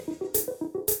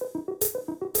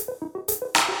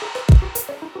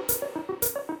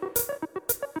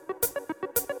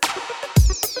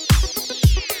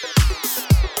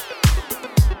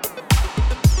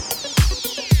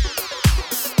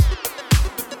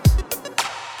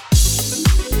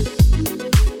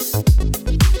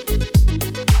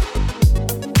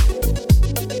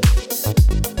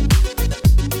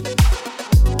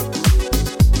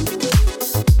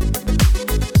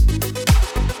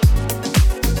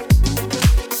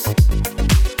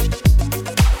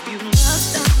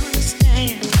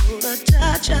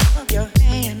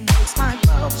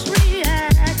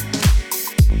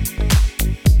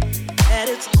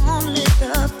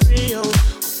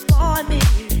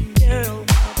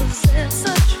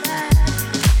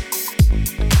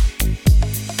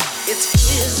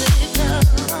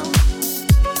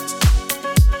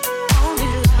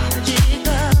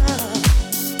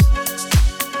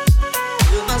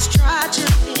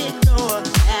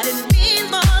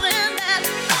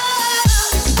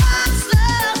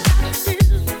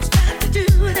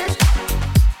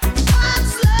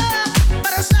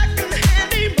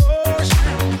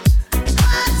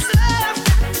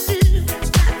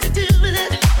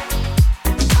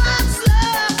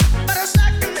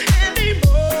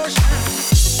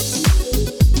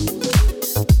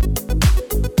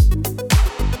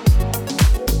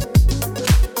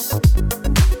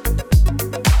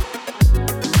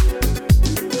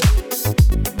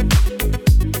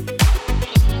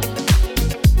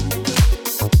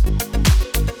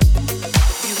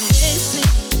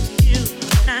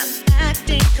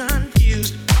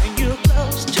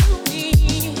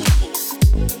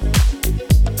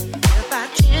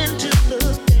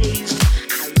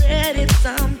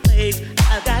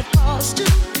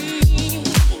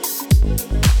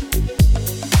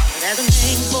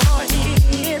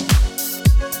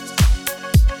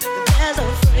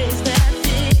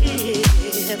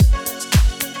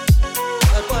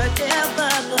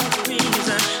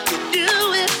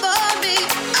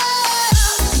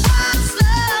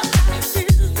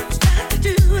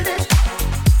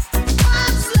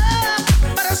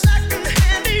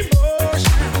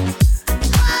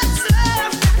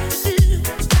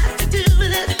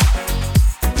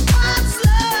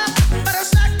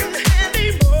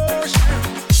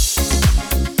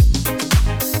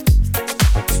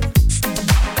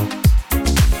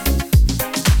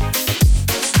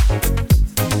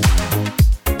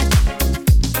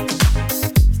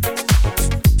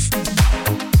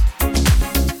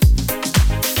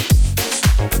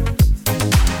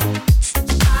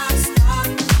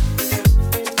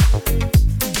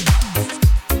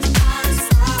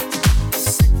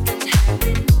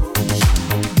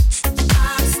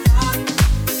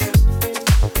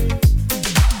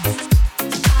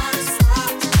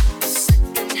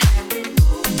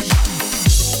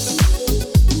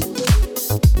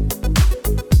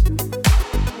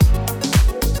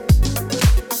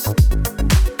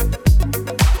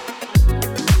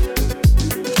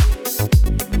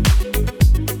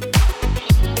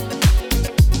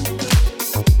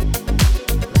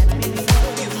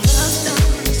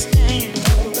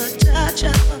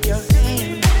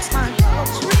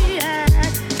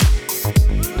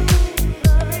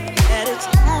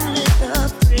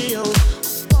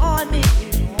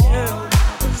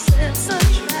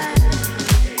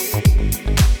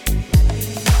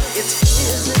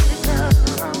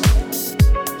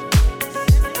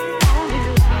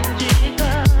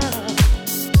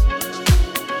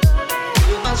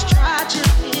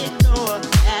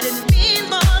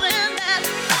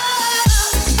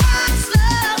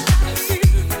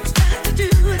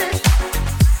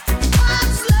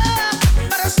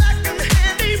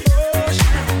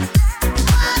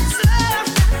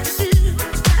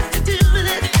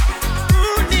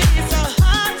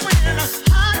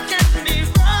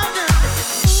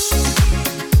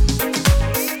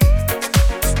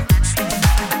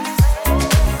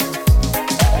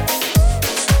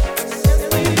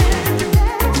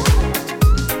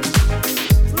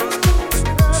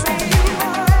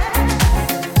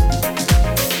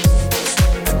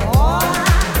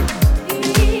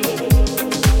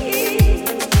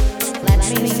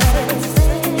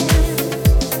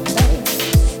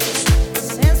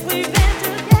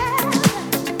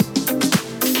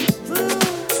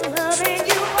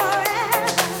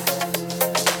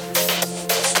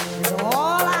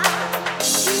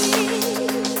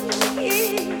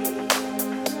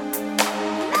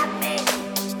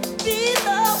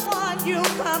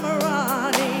come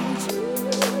running to.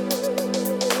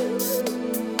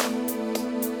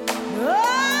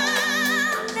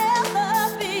 I'll never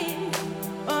be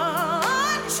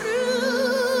untrue.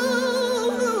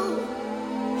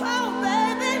 Oh,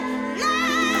 baby,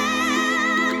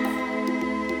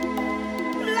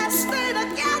 let's stay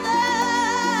together,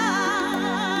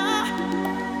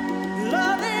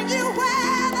 loving you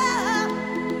weather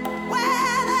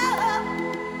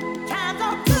times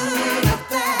are good or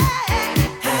bad.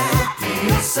 Happy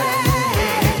or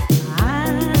sad,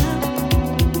 I'm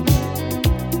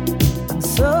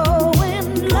so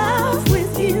in love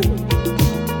with you.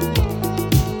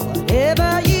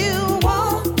 Whatever you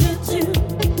want to do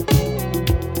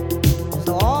is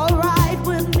all right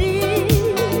with me.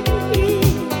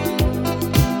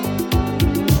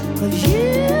 'Cause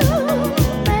you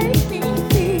make me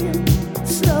feel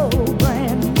so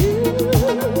brand new.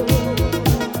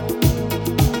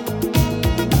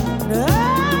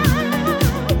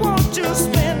 I want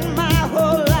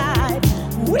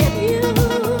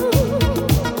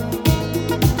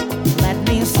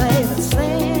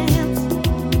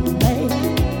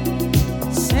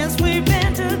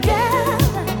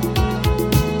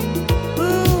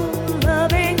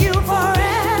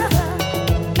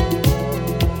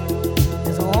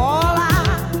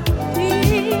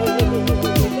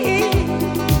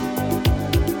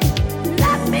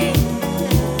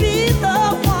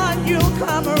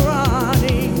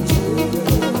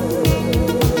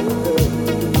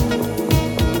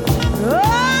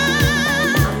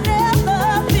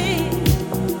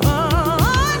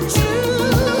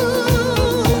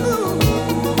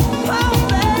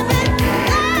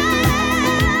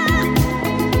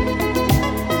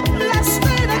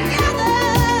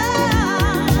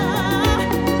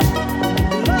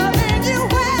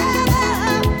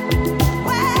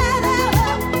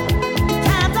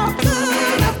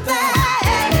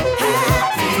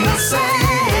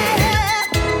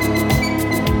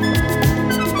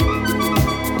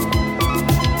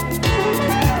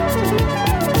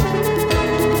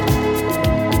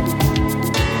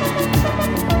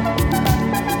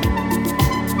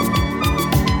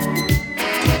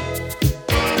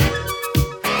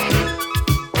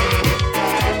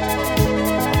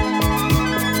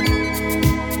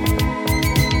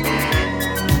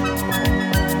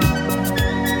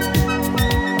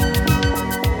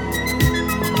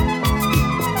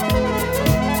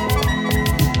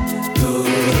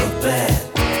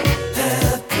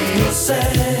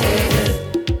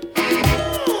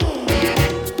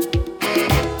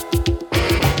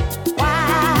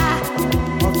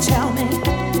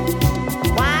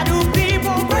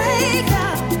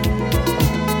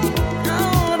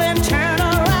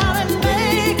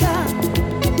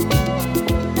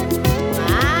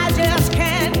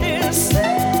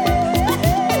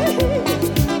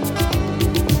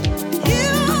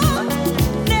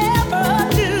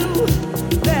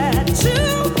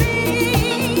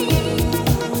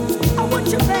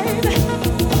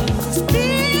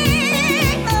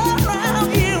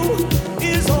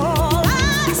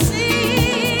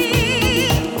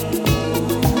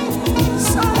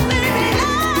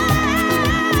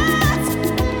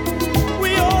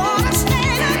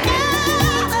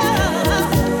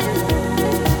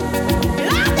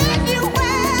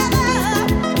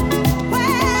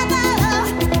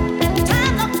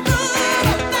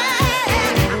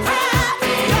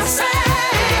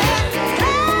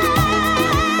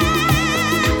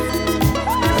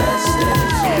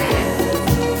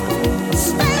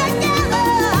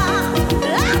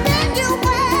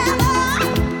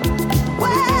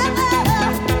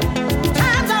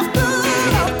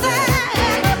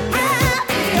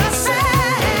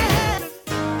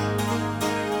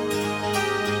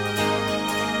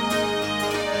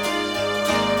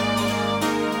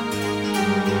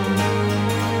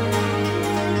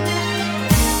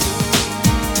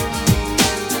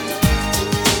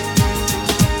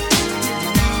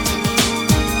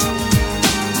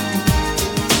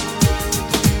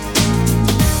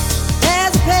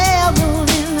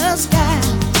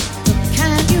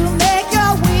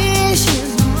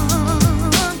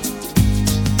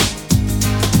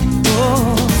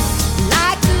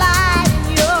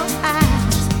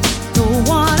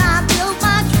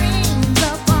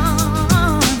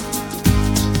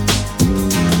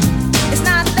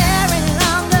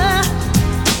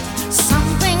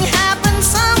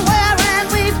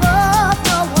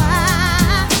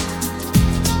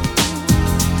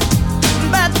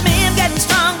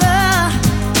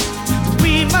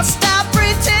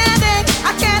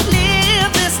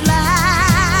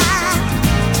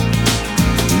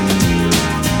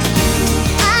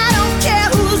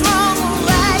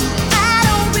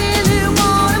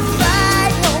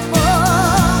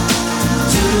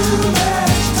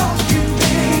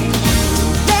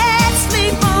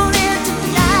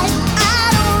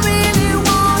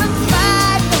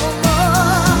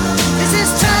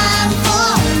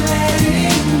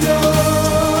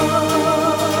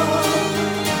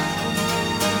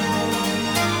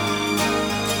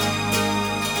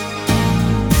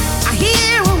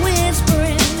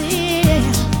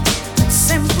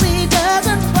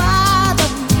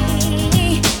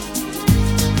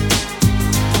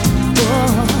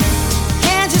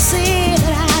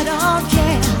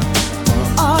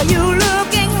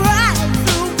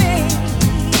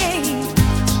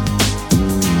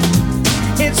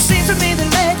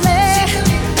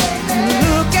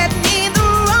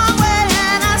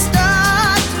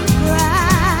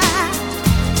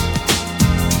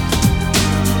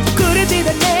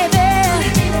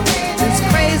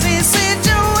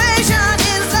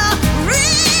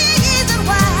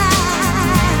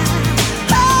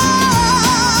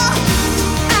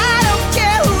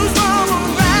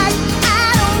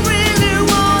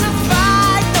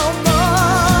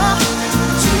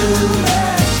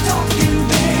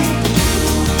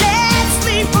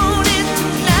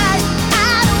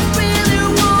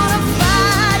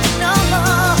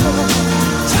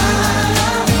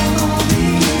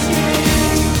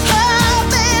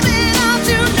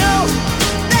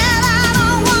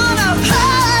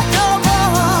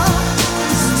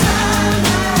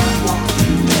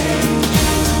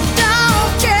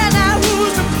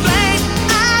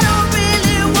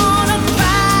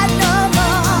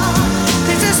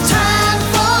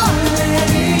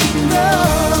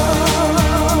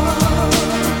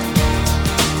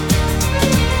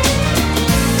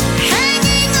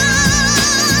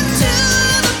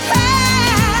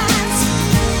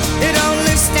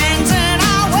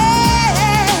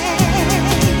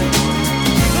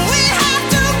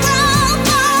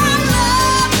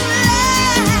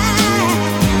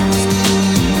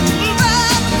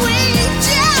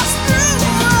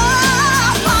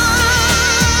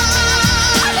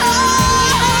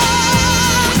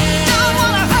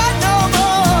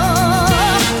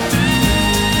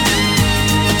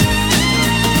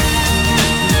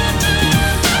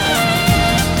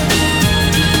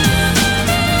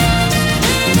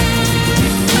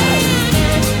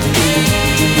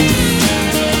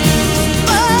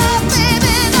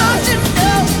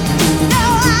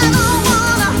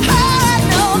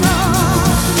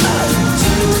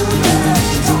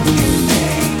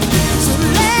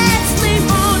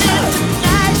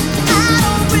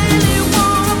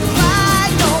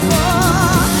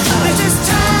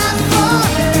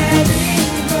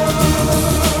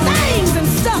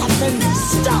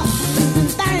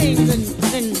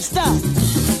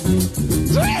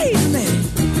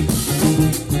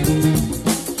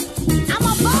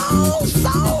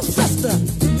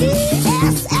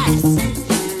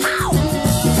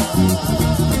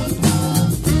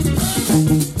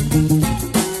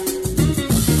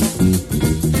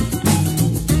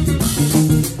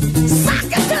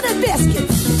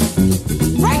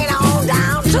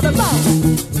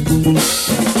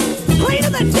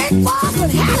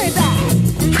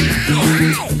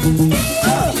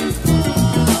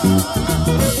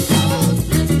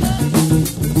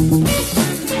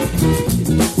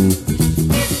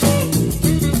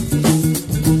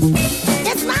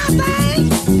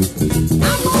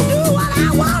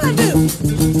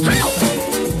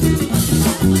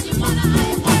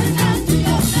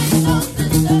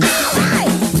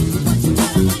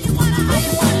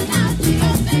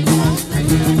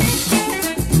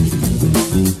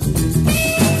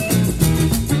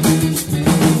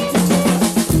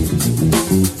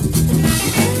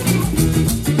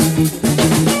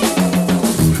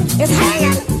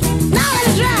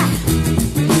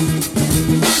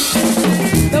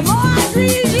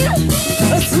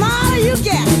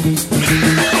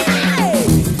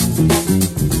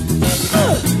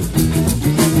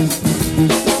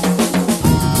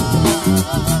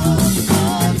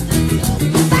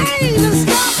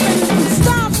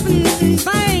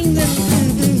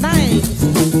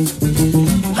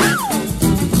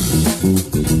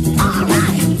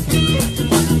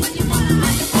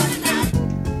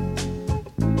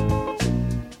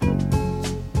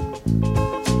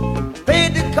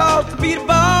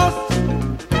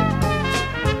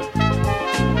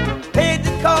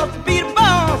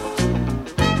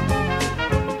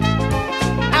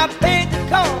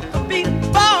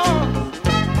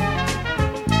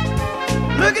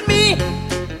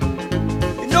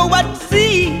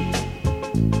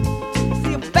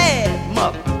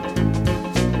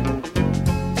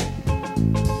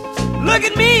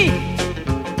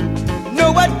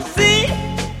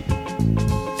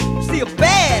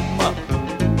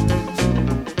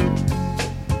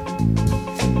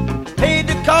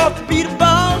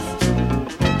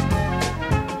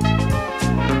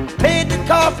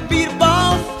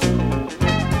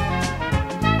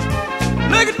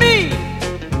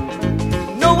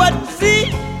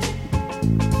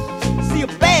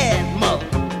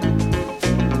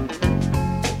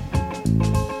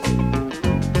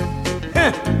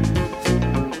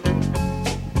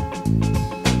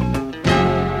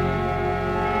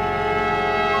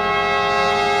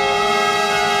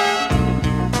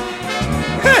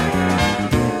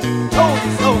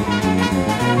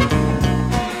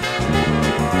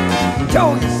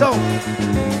Told you so.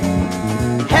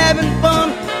 Having fun,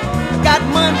 got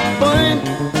money to burn.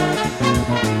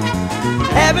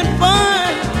 Having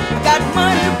fun, got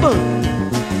money to burn.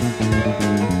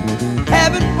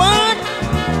 Having fun,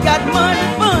 got money to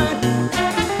burn.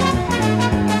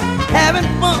 Having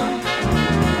fun,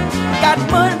 got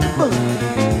money to burn.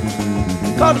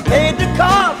 'Cause I paid the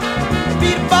cost to be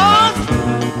the boss.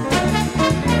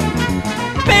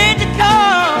 Paid the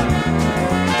cost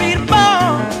to be the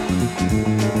boss.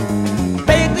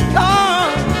 Paid the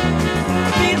cost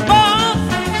to be the boss.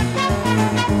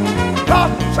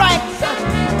 Cross the tracks,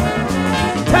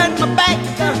 turn my back.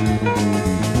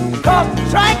 Cross the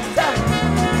tracks,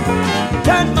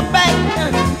 turn my back.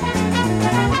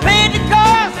 Paid the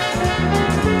cost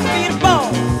to be the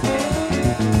boss.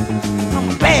 I'm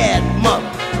a bad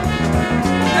mother.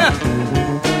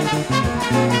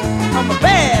 I'm a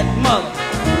bad mother.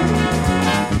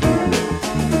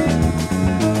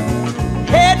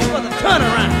 Heading for the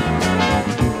turnaround.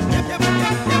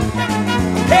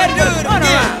 Heading for the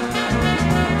turnaround.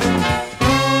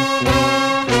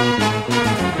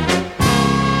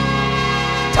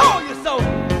 Told you so.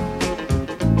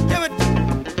 Can we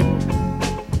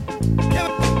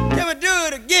do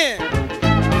it again?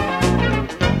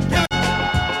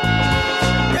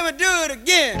 Can we do it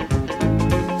again?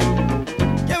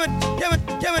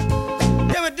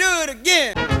 Can we do it again?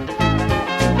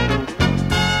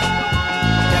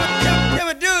 Can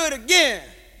we do it again?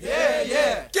 Yeah,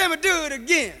 yeah. Can we do it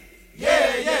again?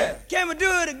 Yeah, yeah. Can we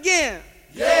do it again?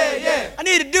 Yeah, yeah. I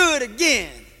need to do it again.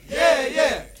 Yeah,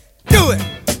 yeah. Do it.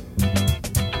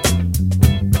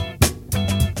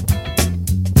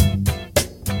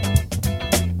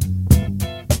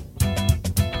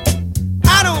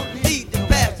 I don't need the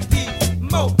fast piece,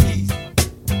 more piece.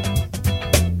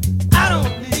 I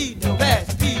don't need the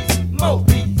fast piece, more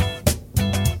piece.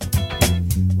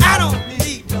 I don't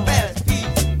need the fast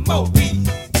piece, more piece.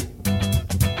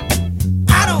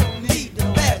 I don't need the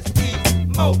fast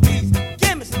piece, more piece.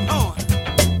 Give me some horn.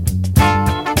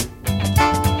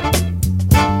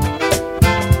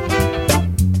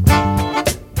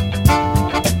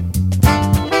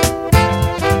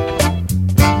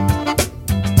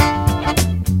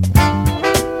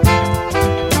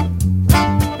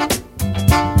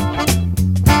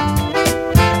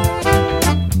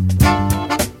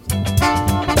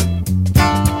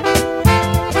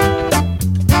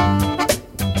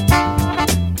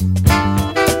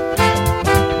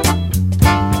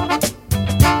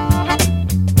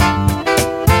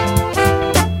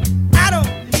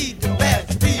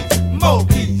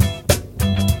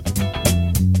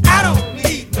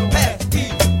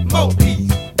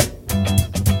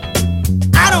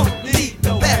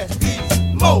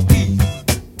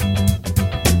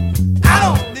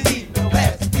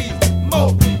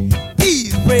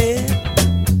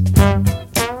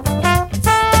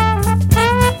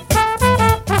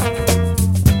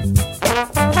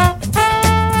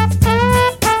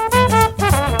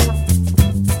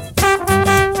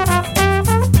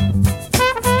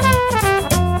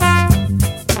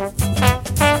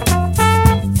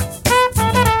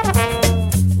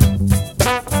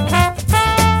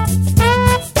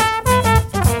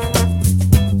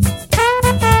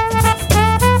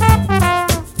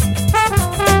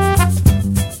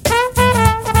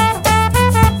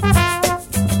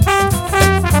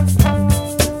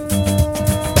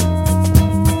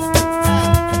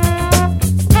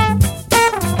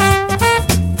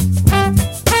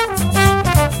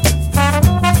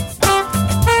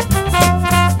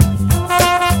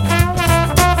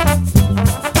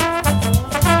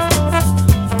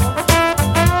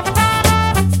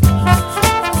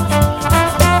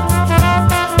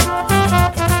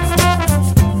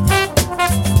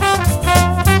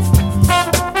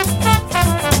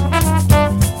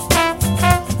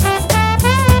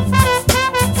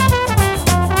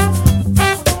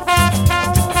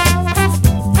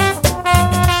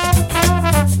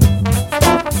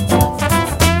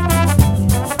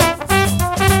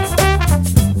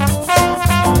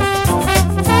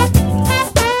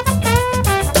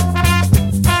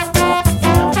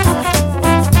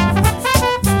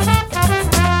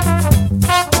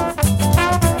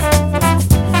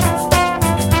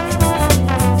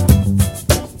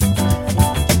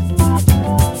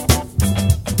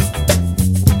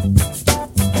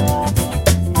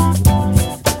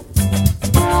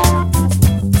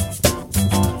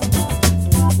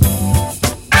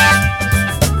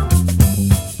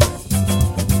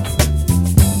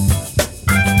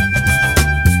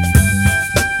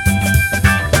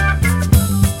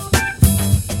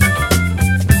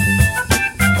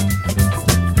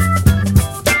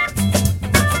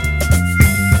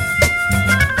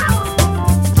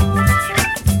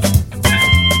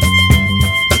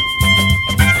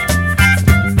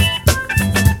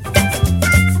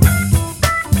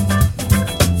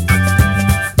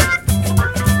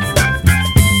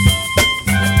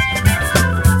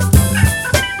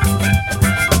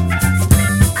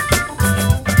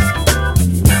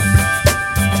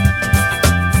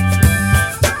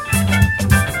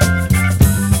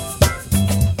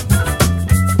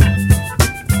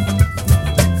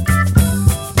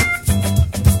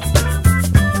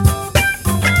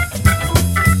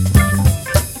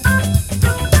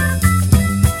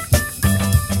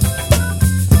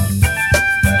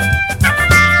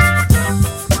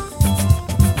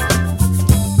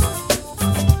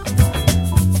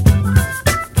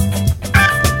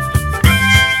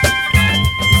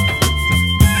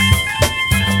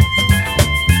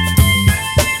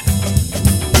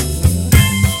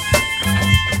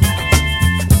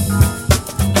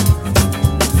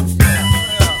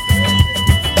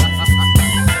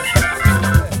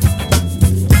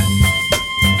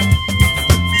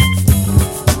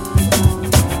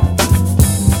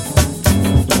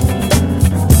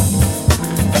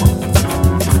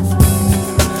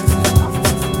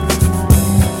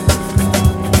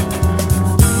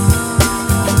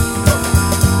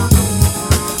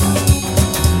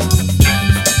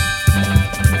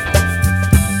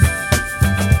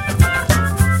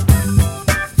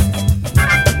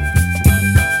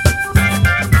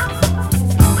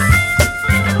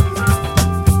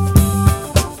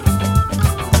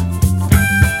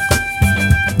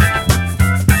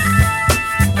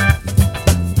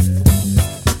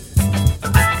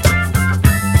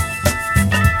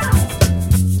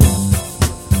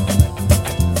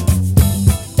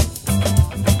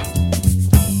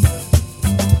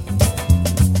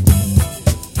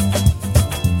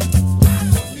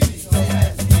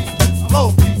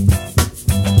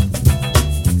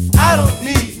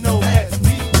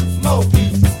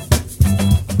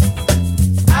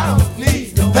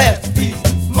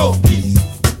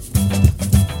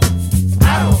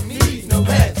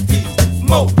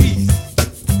 more peace.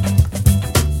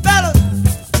 Fellas,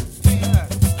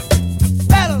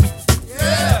 fellas,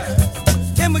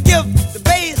 can we give the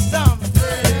bass some?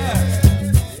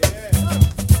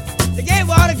 They gave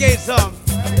Watergate some.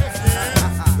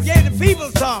 We gave the people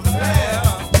some.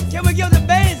 Can we give the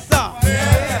bass some?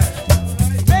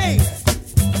 Bass,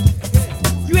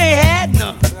 you ain't had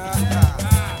none.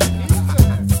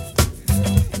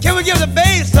 Can we give the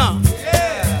bass some?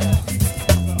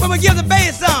 When we give the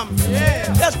bass some,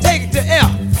 let's take it to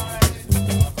F.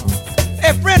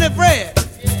 Hey, friend of Fred,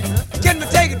 can we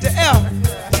take it to F?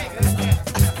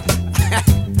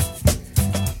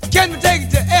 Can we take it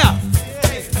to F?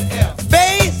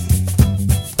 Bass,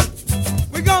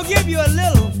 we're gonna give you a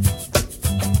little.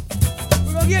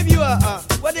 We're gonna give you a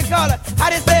what they call it?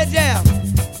 How they say it, jam?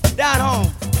 Down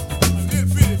home.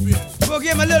 We'll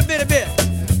give him a little bit of bit.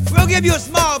 We'll give you a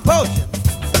small portion.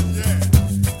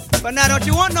 But now don't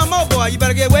you want no more, boy? You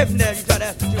better get away from there. You try to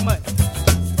ask for too much.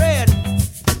 Fred,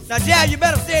 now Jazz, you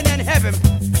better stay in there and help him.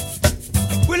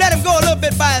 We let him go a little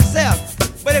bit by himself.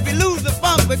 But if he lose the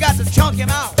funk, we got to chunk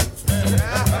him out.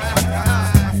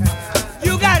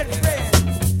 You got it, Fred.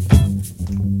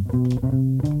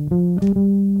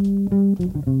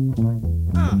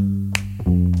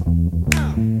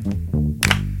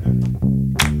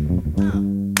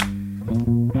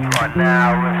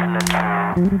 Now listening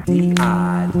to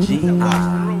D-I-G-I.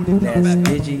 That's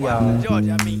Digio.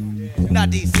 Georgia, I mean, not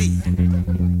D.C.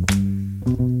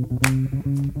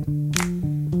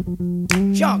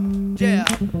 Chunk, jab,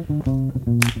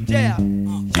 jab,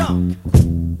 chunk.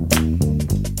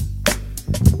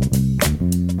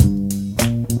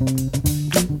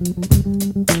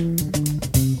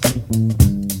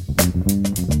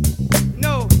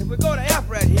 No, if we go to F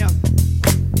right here,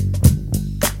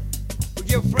 we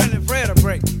give Friendly Fred a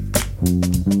break.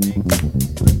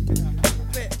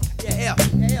 Yeah, F.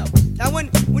 Now, when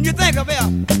you think of F,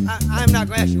 I'm not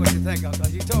going to ask you what you think of,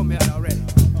 because you told me that already.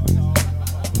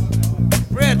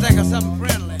 Fred think of something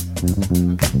friendly.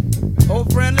 Oh,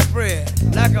 Friendly Fred.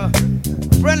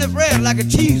 Friendly Fred like a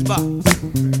cheese box.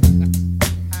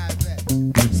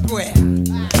 Square.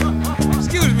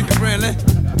 Excuse me, Friendly.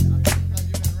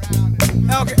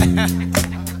 Okay.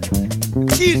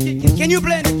 Cheese, can you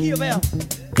play in the key of F?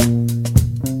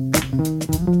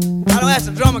 I don't ask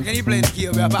the drummer, can he play in the key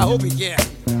of F? I hope he can.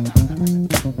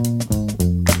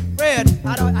 Fred,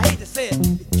 I hate to say it.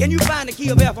 Can you find the key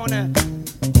of F on there?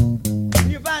 Can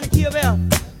you find the key of F?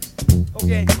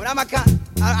 Okay, but I'm not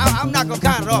gonna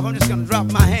count it off. I'm just gonna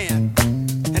drop my hand,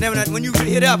 and then when you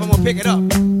hit F, I'm gonna pick it up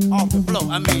off the floor.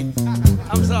 I mean,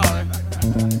 I'm sorry.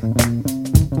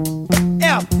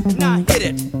 F, now hit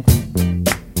it.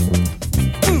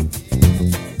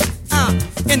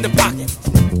 In the pocket.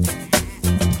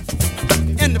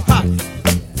 In the pocket.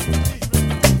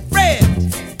 Fred,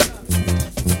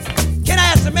 can I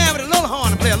ask the man with the little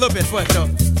horn to play a little bit for us, though?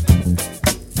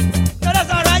 No, that's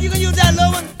all right. You can use that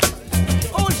little one.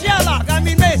 Oh, Sherlock, I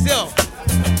mean Maceo.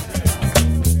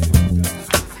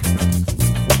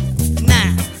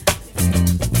 Now,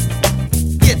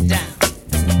 get down.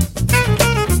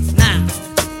 Now.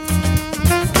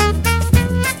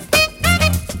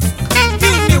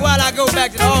 Excuse me while I go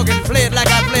back to the organ and play it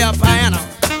like I play a piano.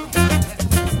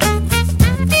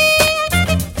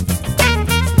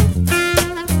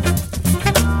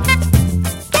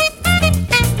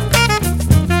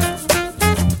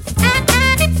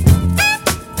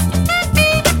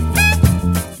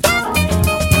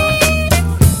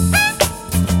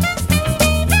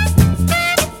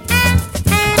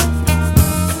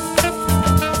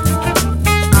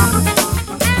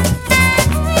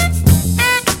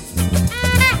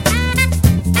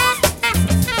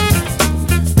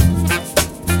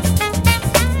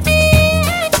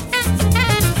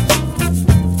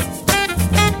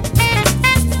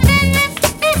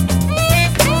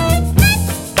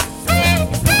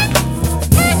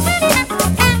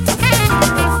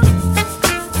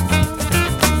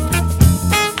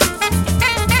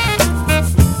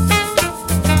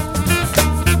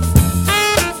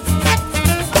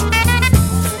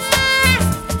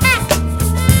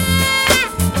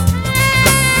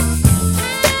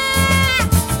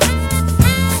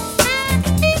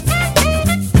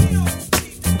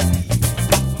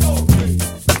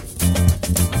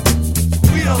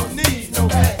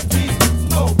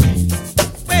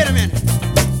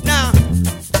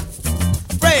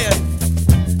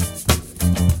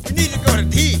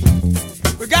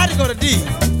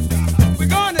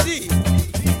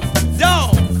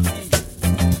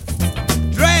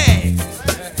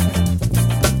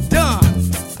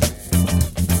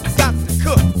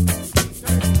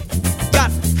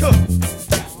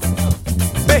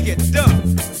 break it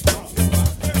down.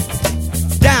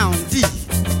 Down D,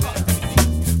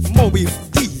 Mobile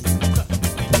D,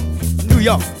 New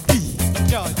York D,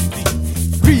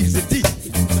 Greasy D,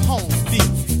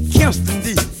 Kingston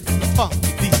D,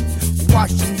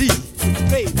 Washington D,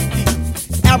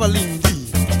 Abilene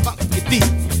D,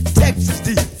 Texas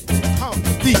D,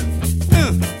 D.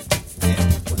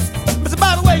 Mr.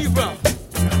 Bobby, where you from?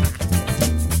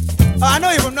 I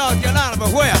know you're from North Carolina,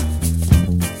 but where?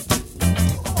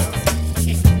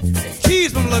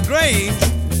 She's from LaGrange.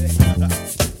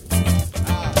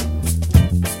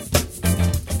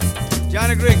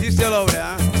 Johnny Griggs, he's still over there,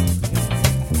 huh?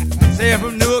 Say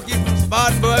from Newark, he's from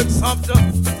Spartanburg, Sumter.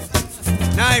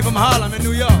 Now he's from Harlem in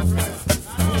New York. I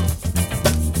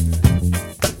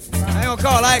ain't gonna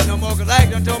call Ike no more, because Ike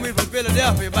done told me from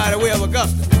Philadelphia by the way of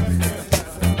Augusta.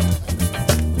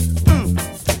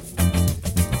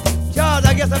 Charles,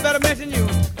 I guess I better mention you.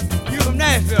 You from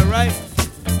Nashville, right?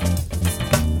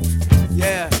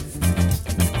 Yeah.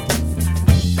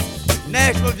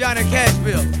 Nashville Johnny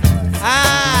Cashville.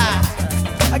 Ah,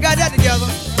 I got that together.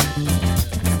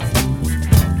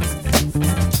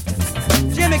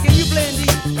 Jimmy, can you play in D?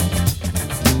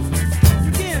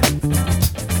 You can.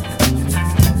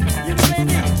 You can play in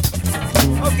D.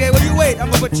 Okay, well you wait. I'm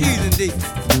gonna put cheese in D.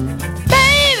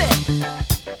 Baby,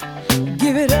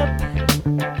 give it up.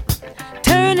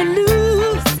 Turn it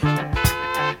loose.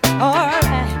 All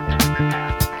right.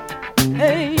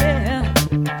 Hey, yeah.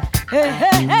 Hey,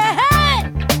 hey, hey, hey.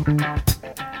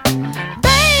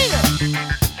 Baby,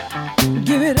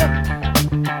 give it up.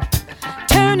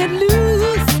 Turn it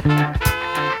loose.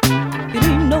 It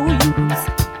ain't no use.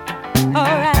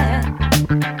 All right.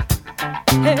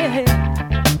 Hey, hey.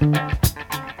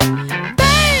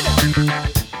 Baby,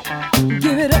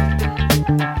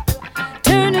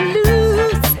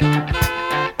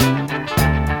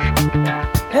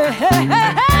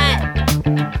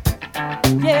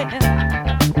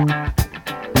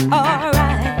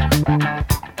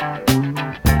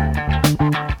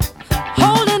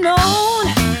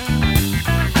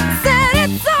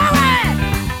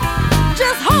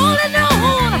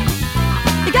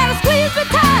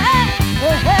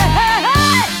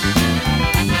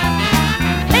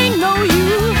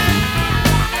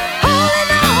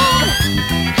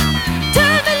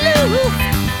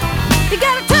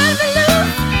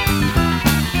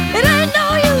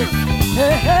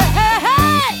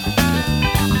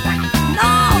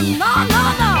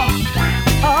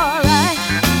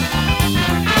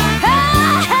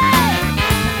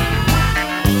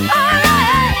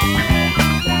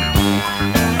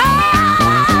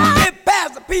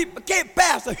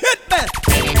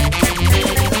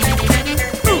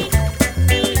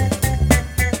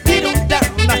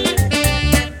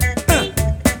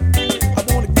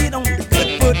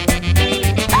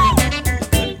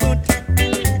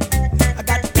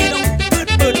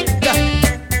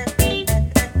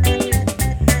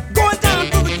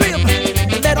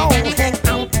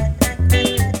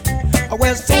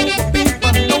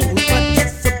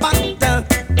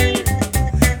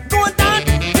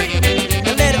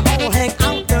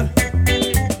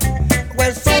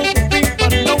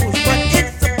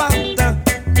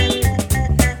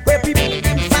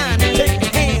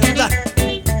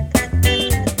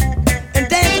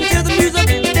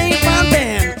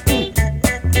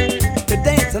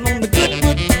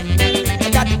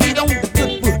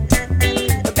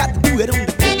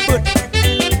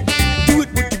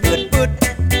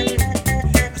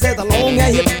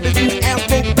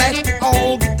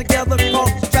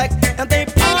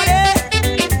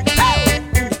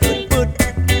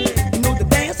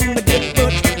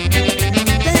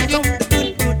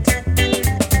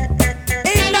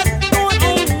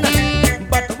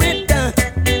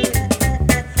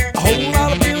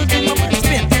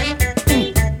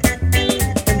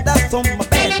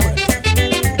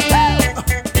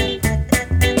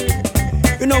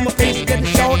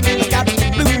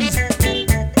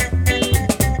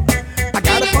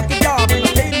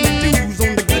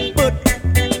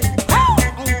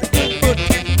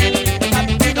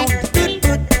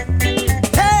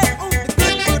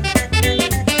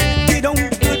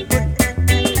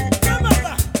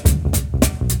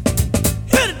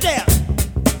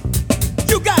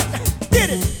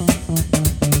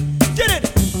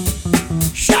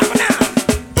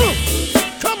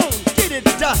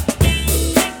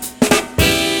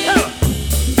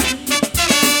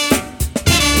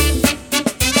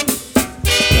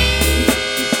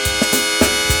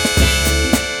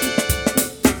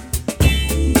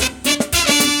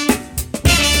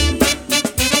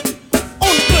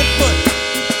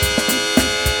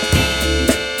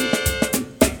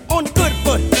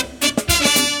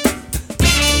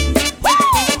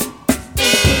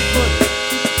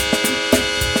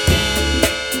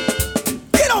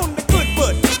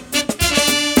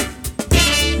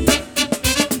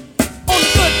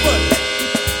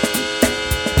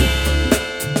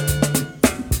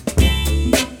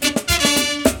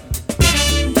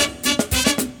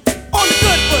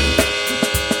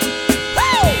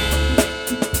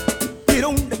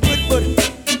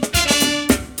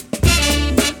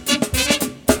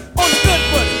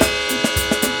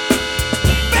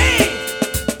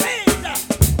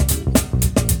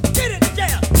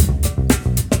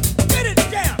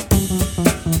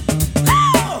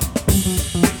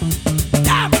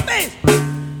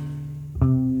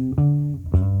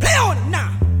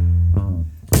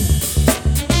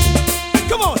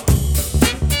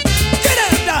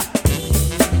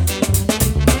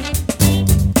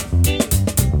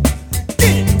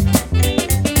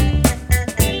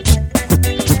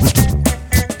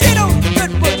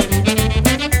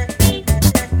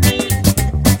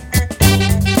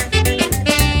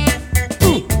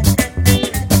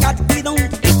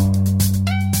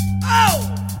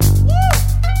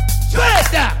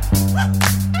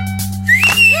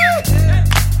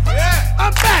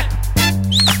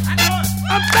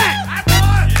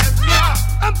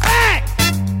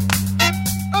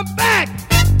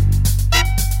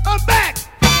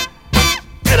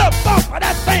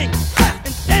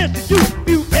 you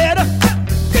feel better.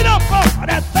 Get up off of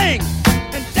that thing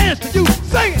and dance to you.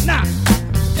 Sing it now.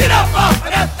 Get up off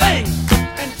of that thing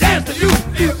and dance to you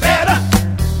feel better.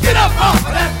 Get up off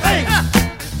of that thing.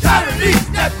 Try to release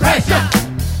that pressure.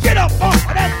 Get up off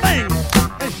of that thing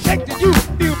and shake till you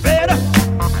feel better.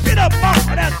 Get up off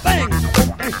of that thing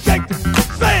and shake till.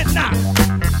 Say it now.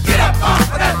 Get up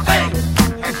off of that thing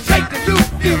and shake till you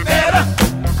feel better.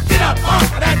 Get up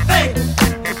off of that thing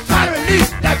and try to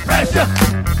release that pressure.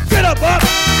 Get up off.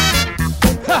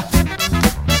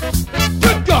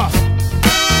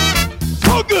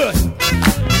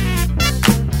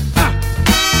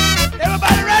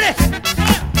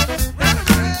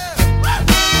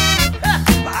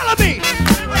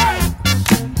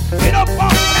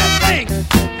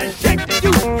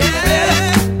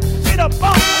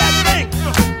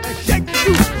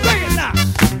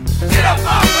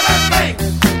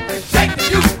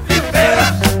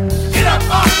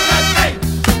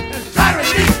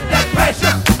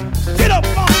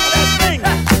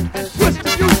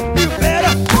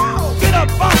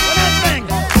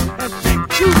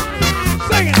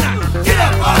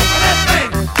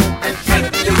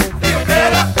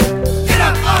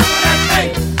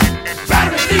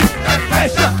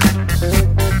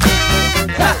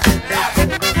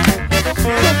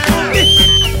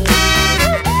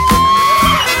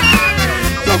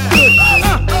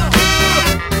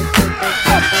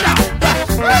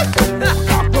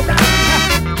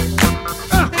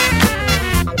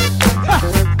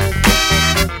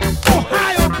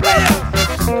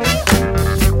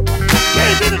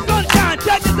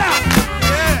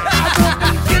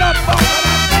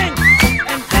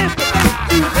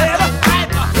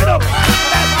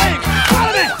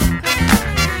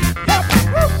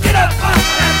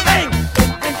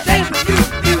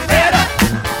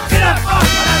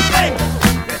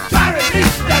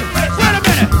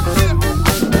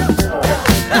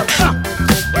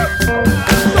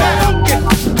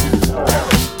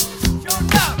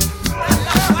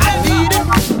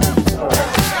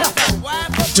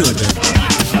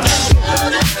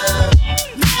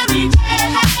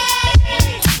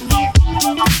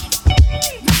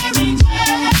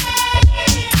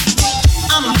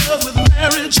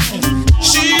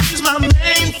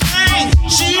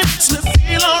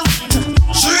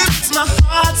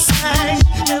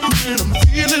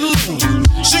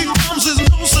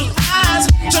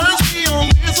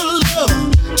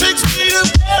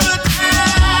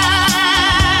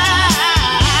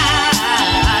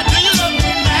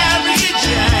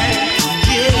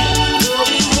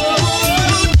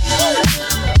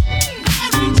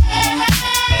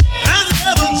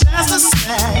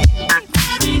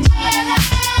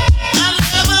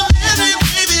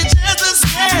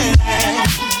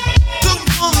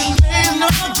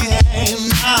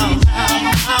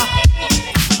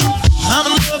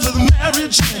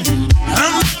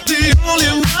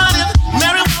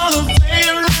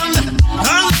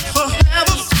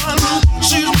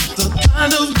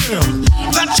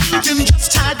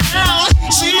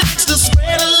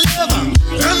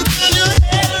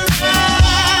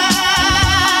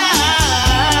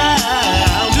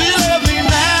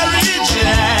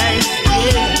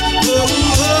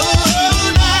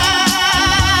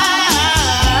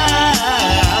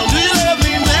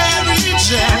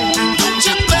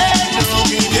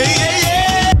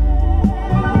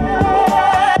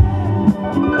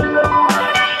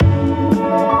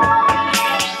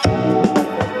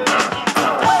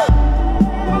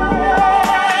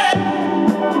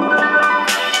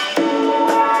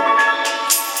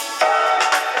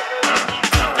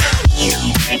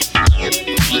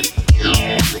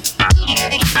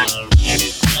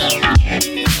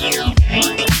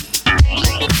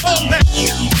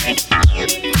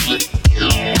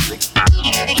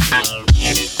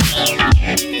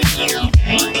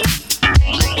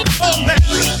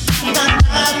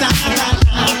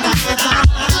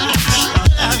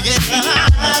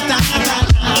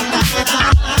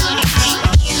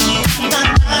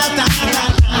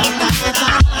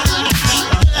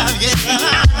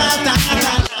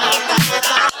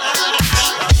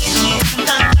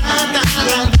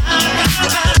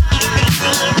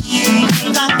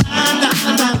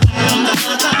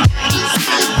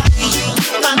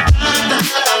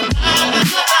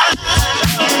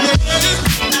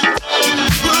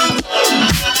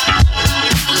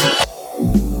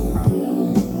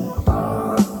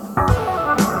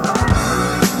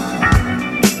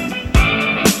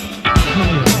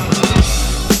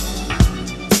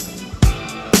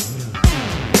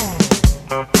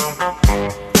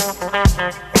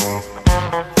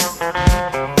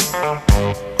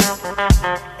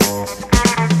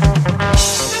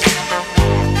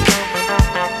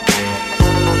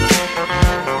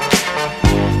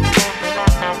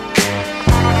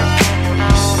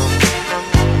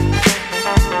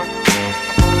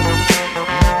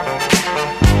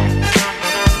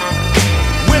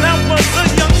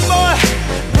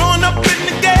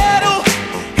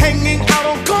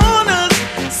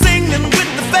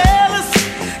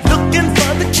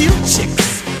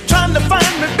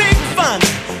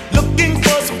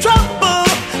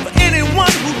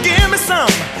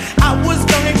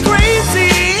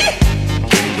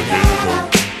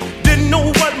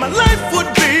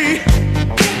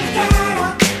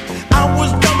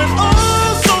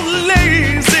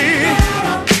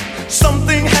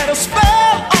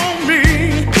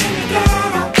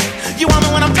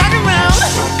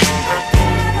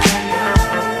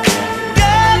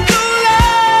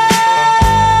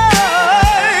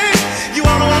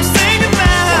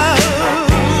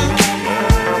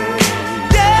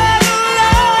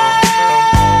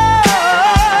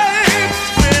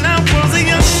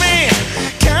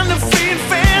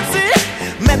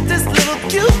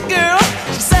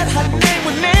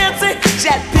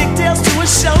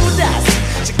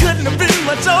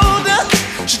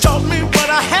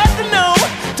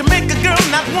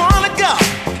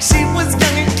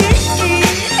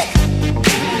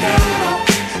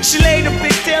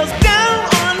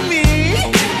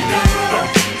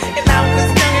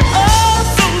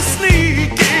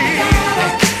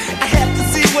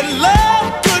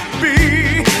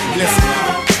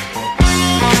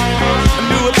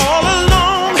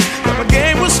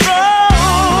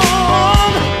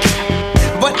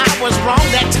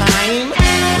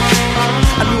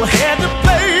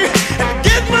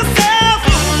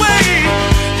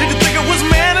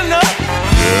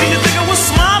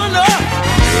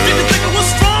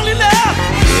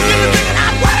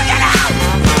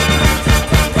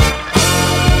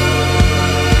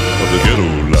 the ghetto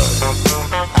life.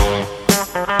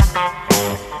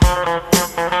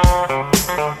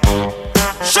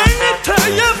 Sing it till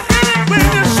you feel it when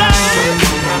you sing.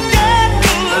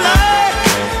 Ghetto life,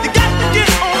 you got to get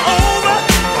on over.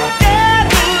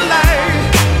 Ghetto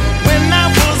life. When I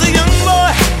was a young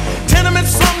boy, tenement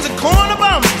slums and corner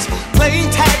bums, playing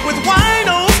tag with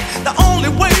winos, the only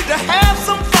way to have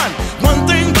some fun. One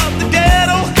thing about the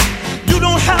ghetto, you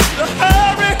don't have to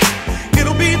hurry.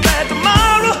 It'll be bad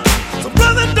tomorrow, so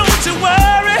brother, don't you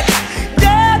worry.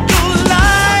 Ghetto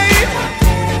life,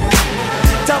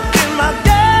 talking my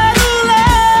ghetto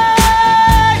life,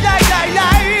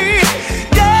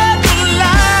 ghetto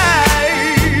life,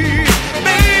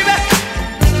 baby.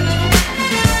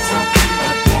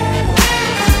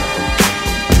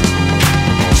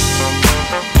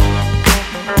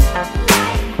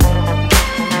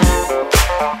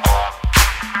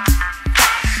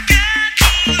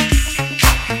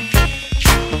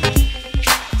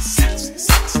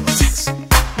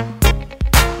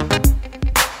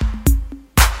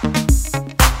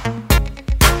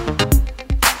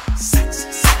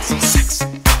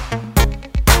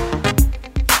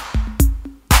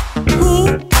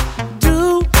 Who do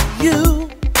you,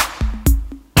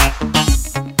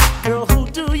 girl, who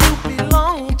do you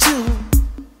belong to?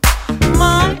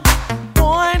 My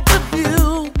point of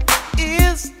view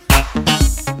is,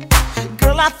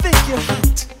 girl, I think you're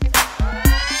hot.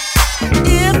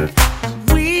 If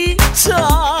we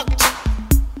talked,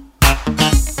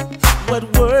 what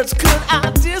words could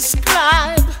I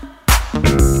describe?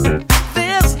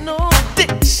 There's no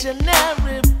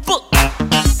dictionary book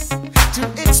to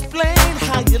explain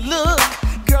how you look.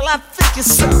 Girl, I think you're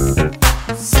so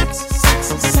sexy,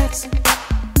 sexy, sexy.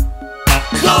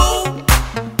 Cold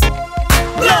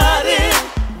blooded.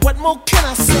 What more can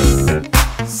I say?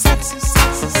 Sexy,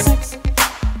 sexy, sexy.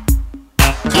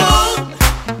 Cold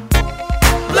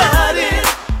blooded.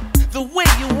 The way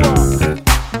you walk,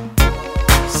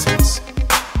 sexy.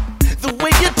 The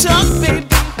way you talk, baby,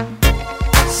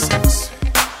 sexy.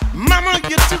 Mama,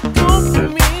 you're too good for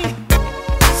me.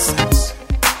 Sexy.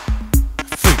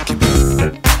 Freaky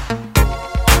baby.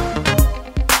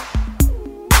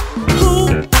 Who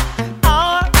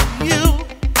are you?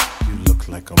 You look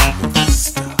like a movie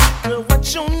star. Girl, what's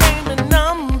your name and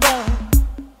number?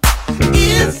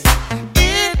 Is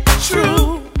it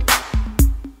true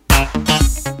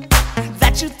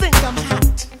that you think I'm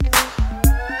hot?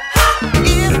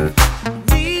 If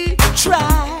we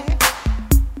try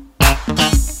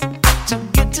to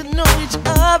get to know each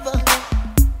other,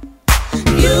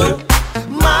 you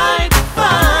might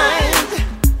find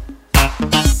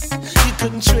you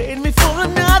couldn't trade me for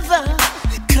another.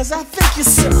 'Cause I think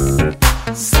you're so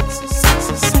sexy,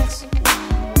 sexy, sexy.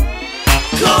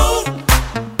 Cold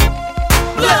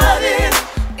blooded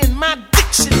in my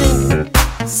dictionary.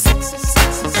 Sexy,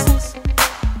 sexy, sexy.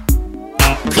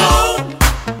 Cold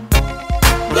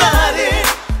blooded.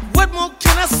 What more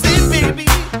can I say, baby?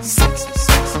 Sexy,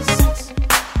 sexy, sexy.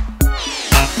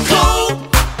 Cold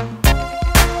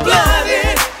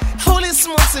blooded. Holy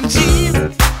smokes and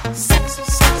Jesus. Sexy,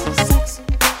 sexy, sexy.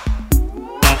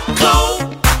 Cold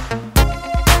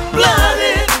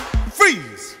blooded.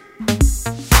 Freeze.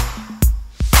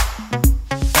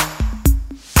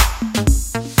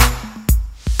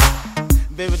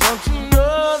 Baby, don't you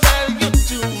know that you're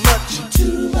too much? You're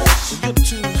too much. You're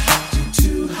too hot. You're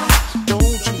too hot.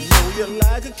 Don't you know you're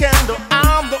like a candle?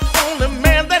 I'm the only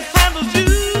man that handles you.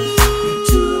 You're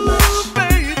too much,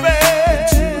 baby. You're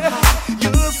too hot.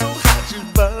 You're so hot, you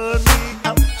burn me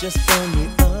out. Just burn me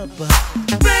up.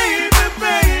 Baby,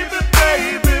 baby,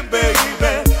 baby,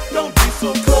 baby, don't be so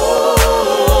cold-blooded.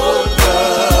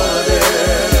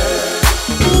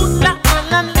 Ooh, la, la,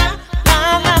 la, la,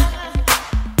 la.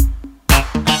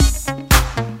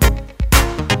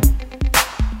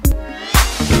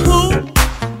 Who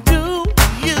do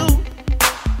you,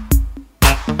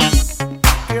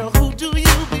 girl, who do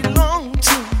you belong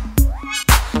to?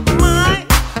 My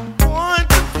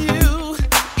point of view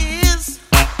is,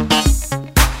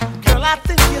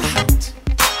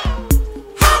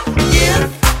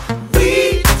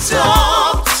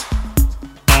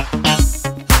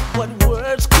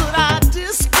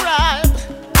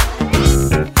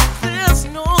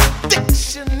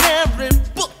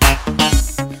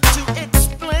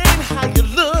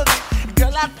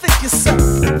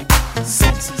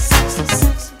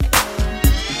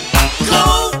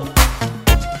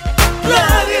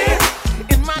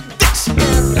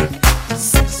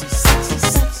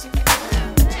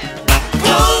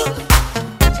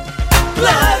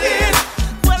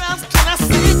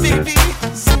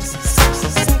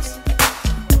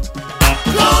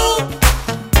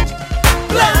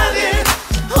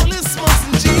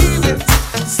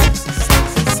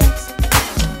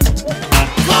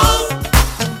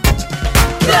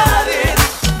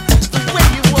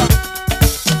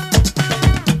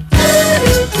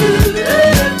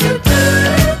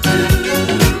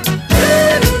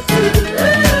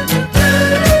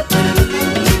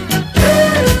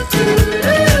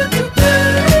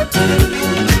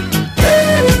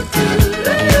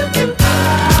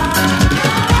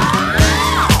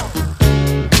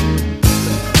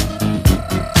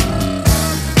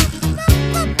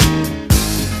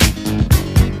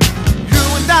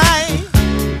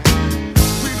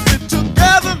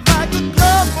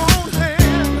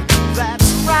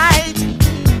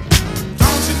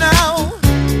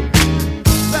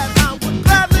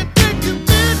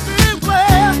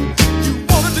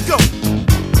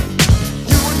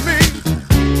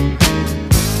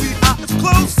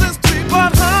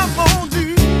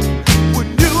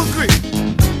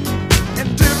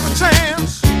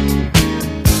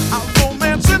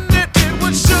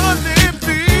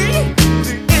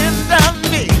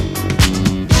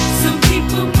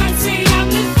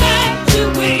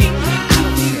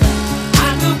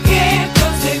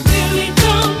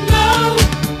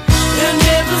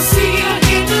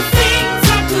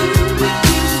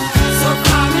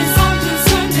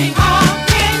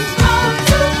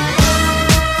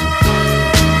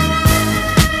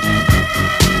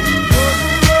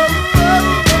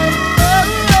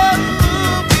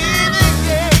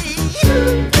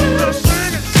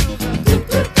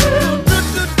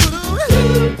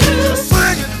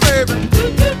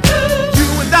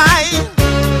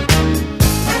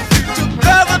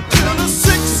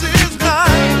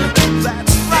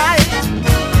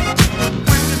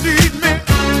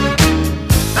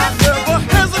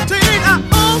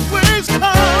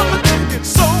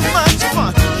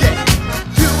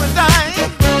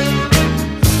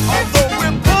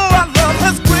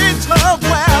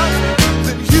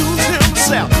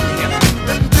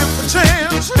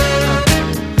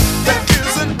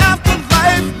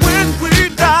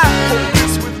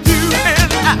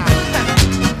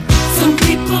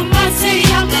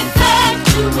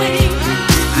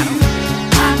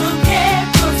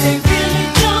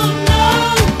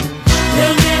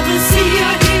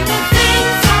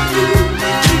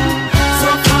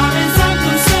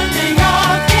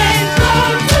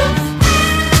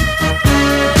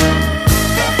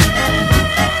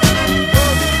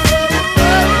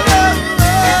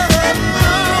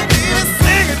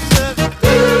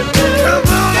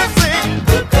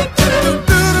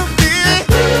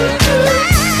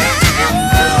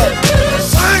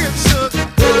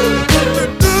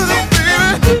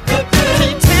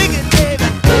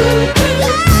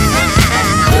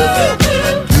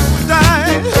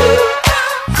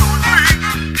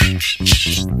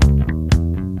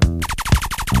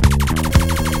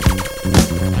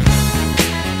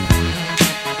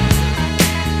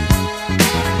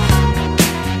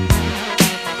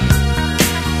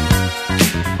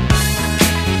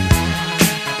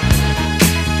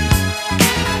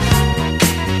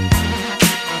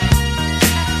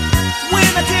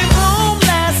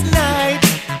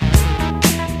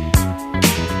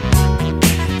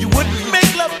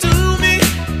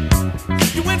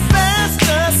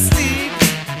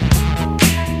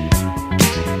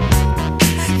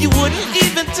 wouldn't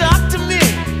even talk to me.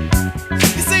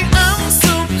 You say I'm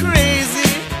so crazy,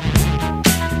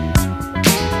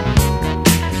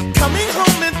 coming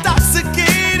home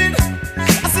intoxicated.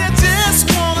 I say I just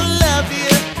wanna love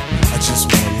you. I just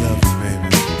wanna love you, baby.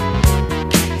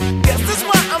 Guess that's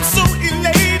why I'm so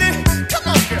elated. Come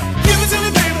on, girl, give it to me,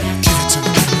 baby. Give it to me.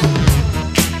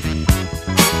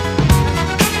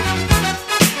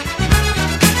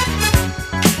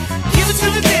 Give it to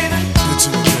me, baby. Give it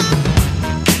to me, baby.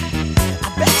 I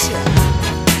bet you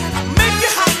I make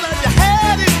you hot like you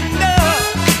had enough.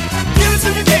 Give it to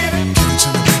me, baby. Give it to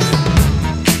me, baby.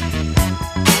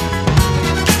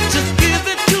 Just give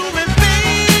it to me,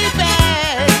 baby.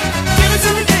 Give it to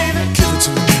me, baby. Give it to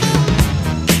me, baby.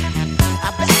 I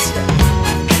bet you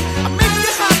I make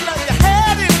you hot like you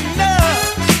had enough.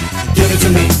 Give it to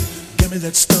me. Give me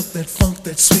that stuff, that funk,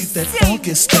 that sweet, that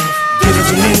funky stuff. Give it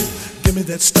to me. Give me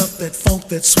that stuff, that funk,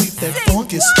 that sweet, that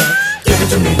funky stuff. Give it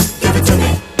to me. Give it to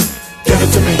me. Give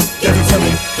it to me. Give it to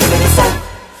me. Give me the funk,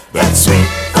 that sweet,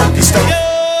 funky stuff.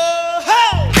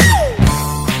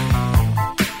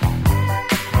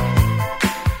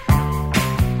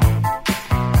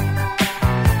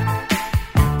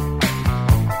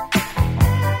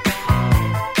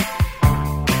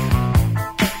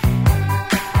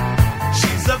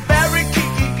 She's a very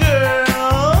kinky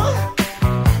girl,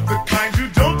 the kind you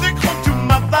don't take home to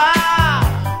mother.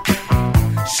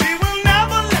 She will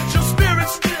never let your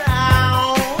spirits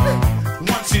down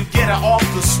once you get her off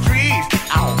the street.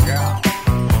 Oh, girl.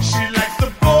 She likes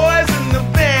the boys in the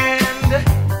band.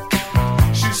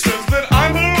 She says that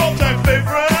I'm her all-time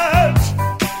favorite.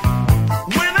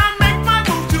 When I make my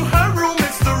move to her room,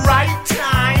 it's the right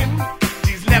time.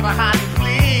 She's never hard to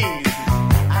please.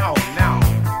 Oh, no.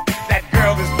 That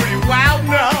girl is pretty wild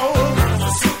now. Girl's a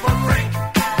super freak.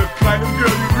 The kind of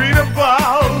girl you read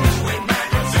about. In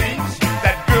magazines.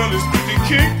 That girl is pretty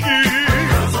kinky.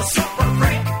 Girl's a super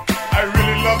freak. I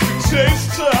really love to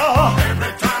taste her.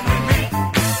 Every time we meet.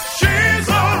 She's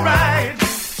alright.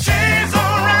 She's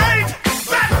alright.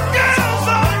 That girl's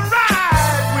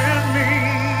alright with me.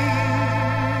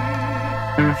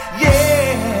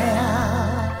 Yeah.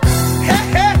 Hey,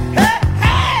 hey, hey,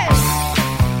 hey.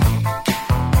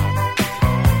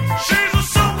 She's a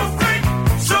super freak,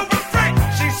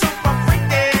 she's super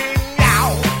freaking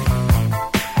out.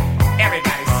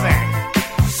 Everybody sing.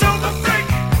 Super freak,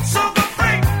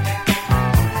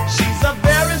 she's a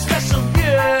very special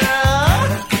girl.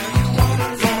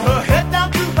 From her head down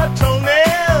to her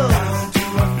toenails.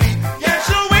 Yeah,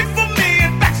 she'll wait for me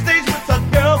in backstage with her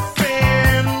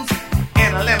girlfriends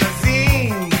in a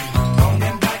limousine.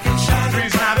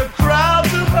 Three's not a crowd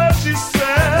to her, she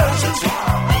says.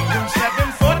 Room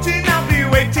 714, I'll be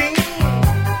waiting.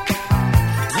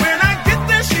 When I get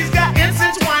there, she's got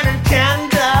incense, wine, and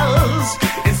candles.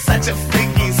 It's such a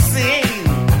freaky scene.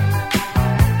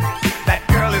 That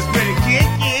girl is pretty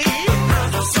kinky.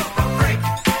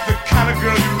 The kind of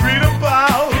girl you read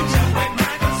about.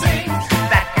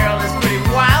 That girl is pretty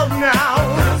wild now.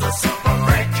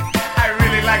 I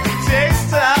really like to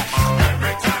taste her.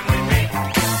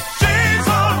 She's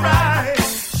alright.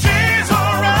 She's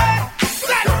alright.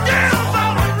 That girl's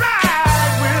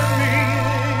alright with me.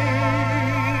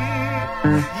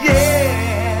 Yeah.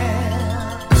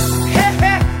 Hey,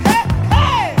 hey, hey,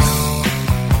 hey.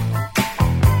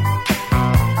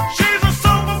 She's a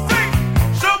super freak.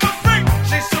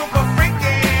 She's super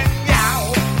freaking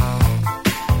out.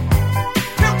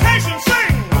 Temptation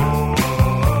sing.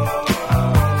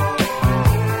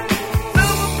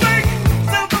 Silver freak.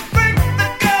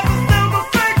 That girl's a silver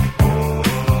freak.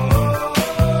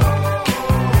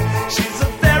 She's a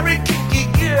very kinky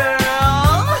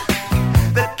girl,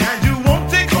 the kind you won't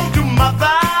take home to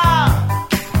mother.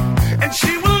 And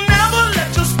she will never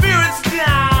let your spirits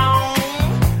down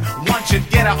once you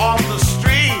get her off the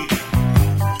street.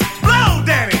 Blow,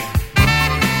 Danny.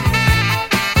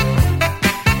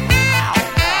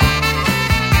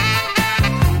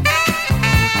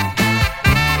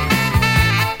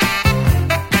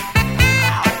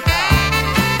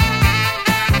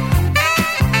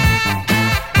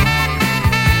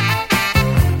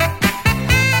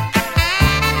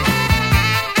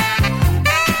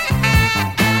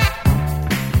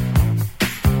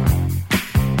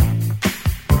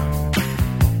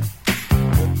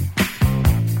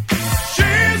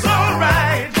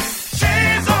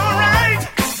 She's alright.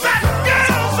 That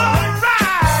girl's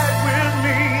alright with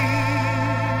me.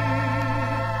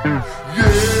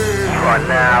 Yeah. You are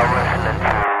now listening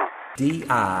to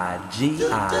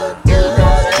D-I-G-I.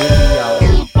 That's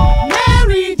Diddy,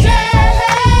 Mary Jane.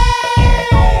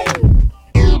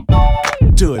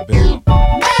 Do it, baby.